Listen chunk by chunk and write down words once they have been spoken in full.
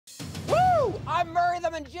Woo! I'm Murray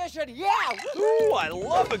the Magician, yeah! Ooh, I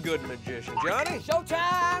love a good magician, Johnny.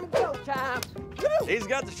 Showtime, go time. Woo! He's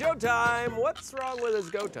got the showtime. What's wrong with his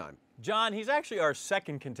go time? John, he's actually our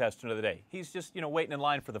second contestant of the day. He's just, waiting in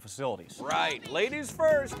line for the facilities. Right, ladies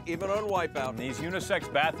first, even on Wipeout. And these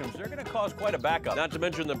unisex bathrooms, they're gonna cause quite a backup. Not to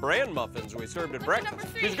mention the bran muffins we served at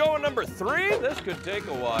breakfast. He's going number 3? This could take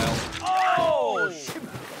a while. Oh!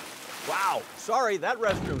 Wow, sorry, that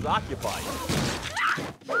restroom's occupied.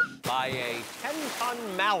 By a 10-ton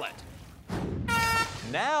mallet.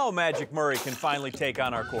 Now Magic Murray can finally take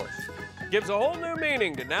on our course. Gives a whole new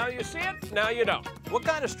meaning to now you see it, now you don't. What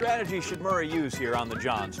kind of strategy should Murray use here on the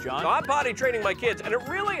Johns, John? So I'm potty training my kids, and it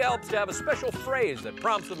really helps to have a special phrase that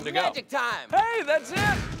prompts them to go. Magic time. Hey, that's it!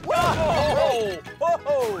 Whoa!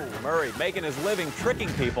 Whoa! Murray making his living tricking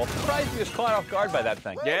people. Surprised he was caught off guard by that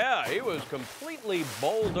thing. Yeah, he was completely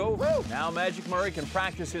bowled over. Now Magic Murray can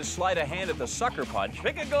practice his sleight of hand at the sucker punch.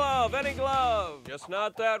 Pick a glove, any glove. Just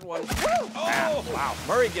not that one. Oh! Wow,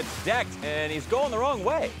 Murray gets decked, and he's going the wrong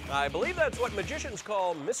way. I believe that's what magicians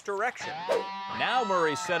call misdirection. Now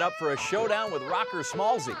Murray's set up for a showdown with Rocker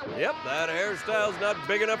Smallsy. Yep, that hairstyle's not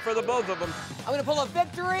big enough for the both of them. I'm gonna pull a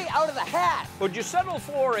victory out of the hat. Would you settle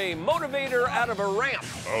for a motivator out of a ramp?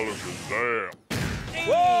 Alakazam.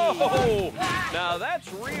 Whoa! Now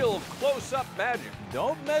that's real close-up magic.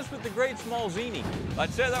 Don't mess with the great Smallzini.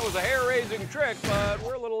 I'd say that was a hair-raising trick, but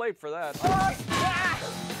we're a little late for that.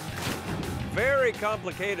 Very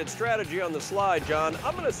complicated strategy on the slide, John.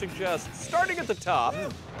 I'm going to suggest starting at the top,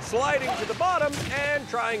 sliding to the bottom, and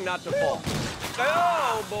trying not to fall.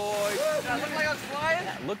 Oh, boy. Does that look like I'm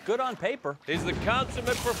flying? Look good on paper. He's the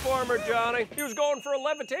consummate performer, Johnny. He was going for a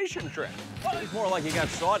levitation trick. He's more like he got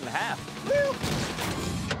sawed in half.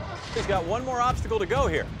 He's got one more obstacle to go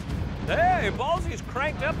here. Hey, Ballsy's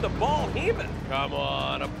cranked up the ball heaving. Come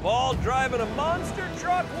on, a ball driving a monster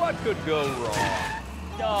truck? What could go wrong?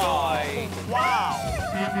 Oh, wow.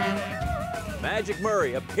 Magic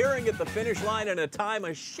Murray appearing at the finish line in a time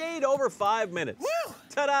a shade over 5 minutes. Woo!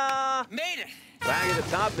 Ta-da! Made it. Back at the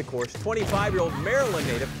top of the course, 25-year-old Maryland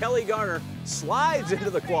native Kelly Garner slides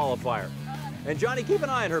into the qualifier. And Johnny, keep an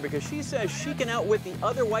eye on her because she says she can outwit the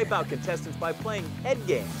other Wipeout contestants by playing head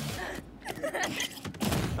games.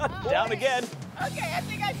 Down again. Okay, I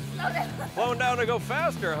think I should slow down. Slowing down to go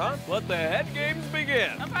faster, huh? Let the head games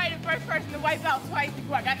begin. I'm probably the first person to wipe out twice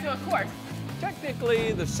before I got to a course.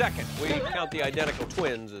 Technically, the second. We count the identical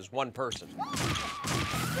twins as one person. All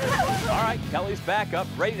right, Kelly's back up,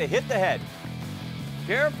 ready to hit the head.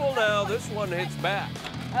 Careful now, this one hits back.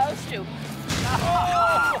 Oh, shoot.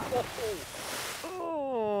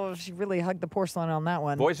 Oh, she really hugged the porcelain on that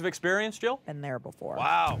one. Voice of experience, Jill? Been there before.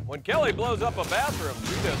 Wow, when Kelly blows up a bathroom,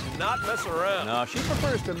 she does not mess around. No, she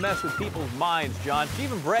prefers to mess with people's minds, John. She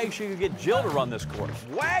even brags she could get Jill to run this course.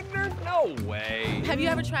 Wagner? No way. Have you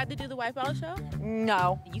ever tried to do the Wipeout show?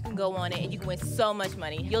 No. You can go on it and you can win so much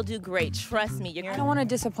money. You'll do great, trust me. I don't want to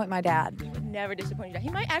disappoint my dad. You would never disappoint your dad. He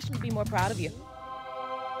might actually be more proud of you.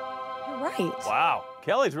 You're right. Wow,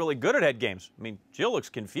 Kelly's really good at head games. I mean, Jill looks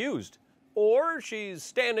confused. Or she's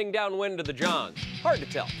standing downwind of the Johns. Hard to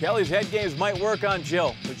tell. Kelly's head games might work on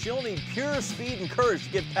Jill, but she'll need pure speed and courage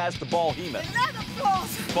to get past the ball he missed.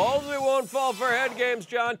 Ballsy won't fall for head games,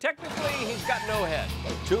 John. Technically, he's got no head.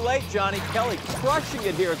 Too late, Johnny. Kelly crushing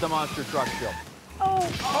it here at the Monster Truck Show. Oh,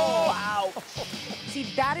 wow. See,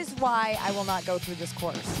 that is why I will not go through this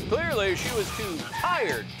course. Clearly, she was too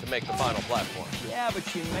tired to make the final platform. Yeah, but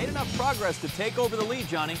she made enough progress to take over the lead,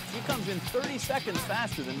 Johnny. She comes in 30 seconds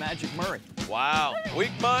faster than Magic Murray. Wow.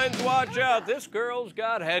 Weak minds, watch out. This girl's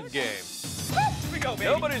got head game. Here we go, baby.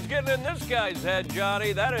 Nobody's getting in this guy's head,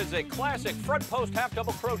 Johnny. That is a classic front post half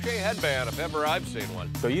double crochet headband if ever I've seen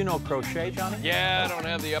one. So you know crochet, Johnny? Yeah, I don't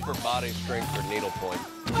have the upper body strength for needlepoint.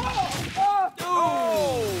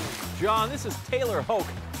 Oh! John, this is Taylor Hoke,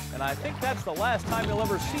 and I think that's the last time you'll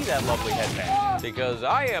ever see that lovely headband. Because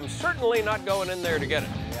I am certainly not going in there to get it.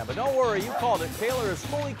 Yeah, but don't worry, you called it. Taylor is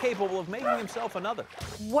fully capable of making himself another.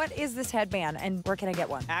 What is this headband, and where can I get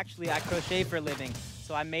one? Actually, I crochet for a living,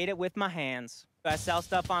 so I made it with my hands. I sell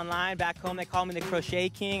stuff online. Back home, they call me the Crochet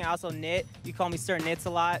King. I also knit. You call me Sir Knits a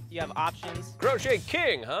lot. You have options. Crochet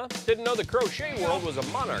King, huh? Didn't know the crochet world was a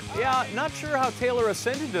monarch. Yeah, not sure how Taylor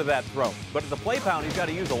ascended to that throne, but at the play pound, he's got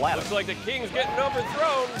to use a ladder. Looks like the king's getting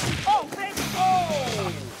overthrown. Oh, baby!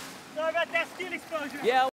 Oh! Sorry about that skin exposure. Yeah.